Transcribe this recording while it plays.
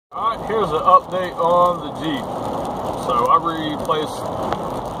Alright, here's an update on the Jeep. So I replaced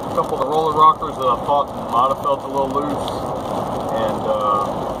a couple of the roller rockers that I thought might have felt a little loose, and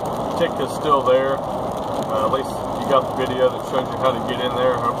tick is still there. At least you got the video that shows you how to get in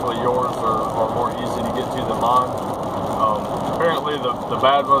there. Hopefully yours are more easy to get to than mine. Apparently the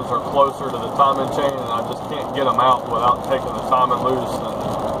bad ones are closer to the timing chain, and I just can't get them out without taking the timing loose. And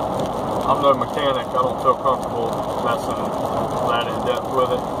I'm no mechanic. I don't feel comfortable messing that in depth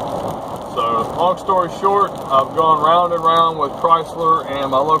with it. So, long story short, I've gone round and round with Chrysler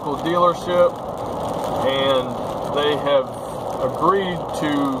and my local dealership, and they have agreed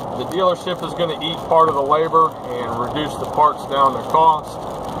to, the dealership is going to eat part of the labor and reduce the parts down to cost,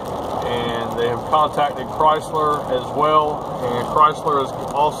 and they have contacted Chrysler as well, and Chrysler is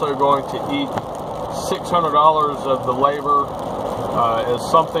also going to eat $600 of the labor as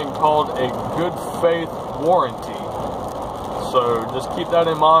something called a good faith warranty. So just keep that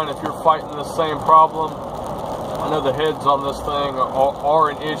in mind if you're fighting the same problem. I know the heads on this thing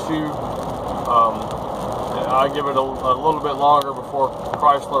are an issue. I give it a little bit longer before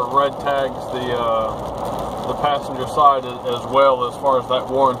Chrysler red tags the passenger side as well, as far as that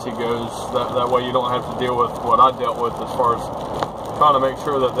warranty goes. That way you don't have to deal with what I dealt with as far as trying to make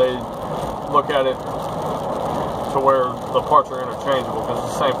sure that they look at it to where the parts are interchangeable, because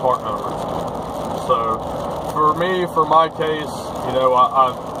it's the same part numbers. So for me, for my case, you know,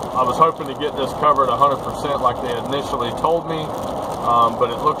 I was hoping to get this covered 100% like they initially told me, but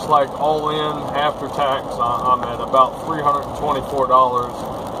it looks like all in, after tax, I'm at about $324,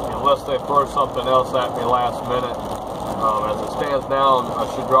 unless they throw something else at me last minute. As it stands now, I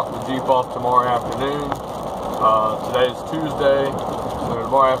should drop the Jeep off tomorrow afternoon. Today's Tuesday, so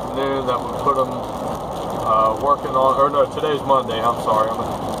tomorrow afternoon that would put them working on, or no, today's Monday, I'm sorry, I'm a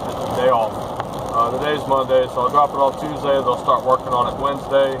day off. Today's Monday, so I'll drop it off Tuesday. They'll start working on it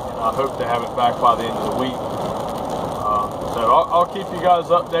Wednesday. I hope to have it back by the end of the week. So I'll keep you guys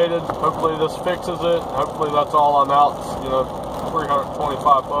updated. Hopefully this fixes it. Hopefully that's all I'm out. You know, $325,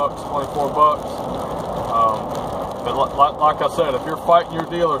 $24 bucks. But like I said, if you're fighting your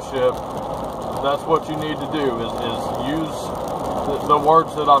dealership, that's what you need to do is use the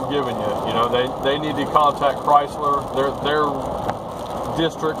words that I'm giving you. You know, they need to contact Chrysler. They're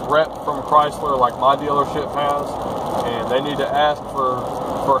district rep from Chrysler, like my dealership has, and they need to ask for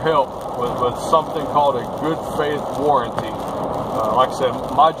help with something called a good faith warranty. Like I said,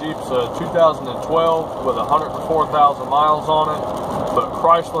 my Jeep's a 2012 with 104,000 miles on it, but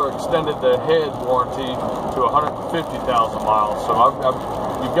Chrysler extended the head warranty to 150,000 miles. So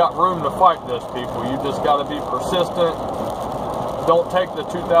you've got room to fight this, people. You just got to be persistent. Don't take the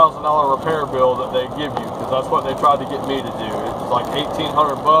 $2,000 repair bill that they give you, because that's what they tried to get me to do. It's like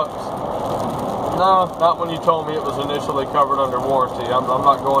 $1,800 bucks. No, not when you told me it was initially covered under warranty. I'm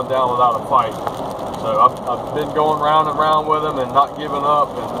not going down without a fight. So I've been going round and round with them and not giving up,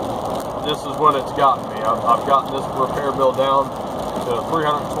 and this is what it's gotten me. I've gotten this repair bill down to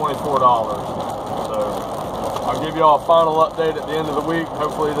 $324. So I'll give you all a final update at the end of the week.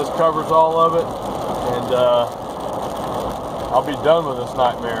 Hopefully this covers all of it, and I'll be done with this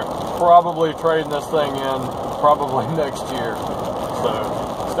nightmare. Probably trading this thing in probably next year. So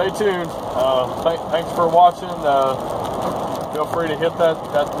stay tuned. Thanks for watching. Feel free to hit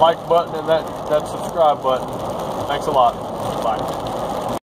that like button and that subscribe button. Thanks a lot. Bye.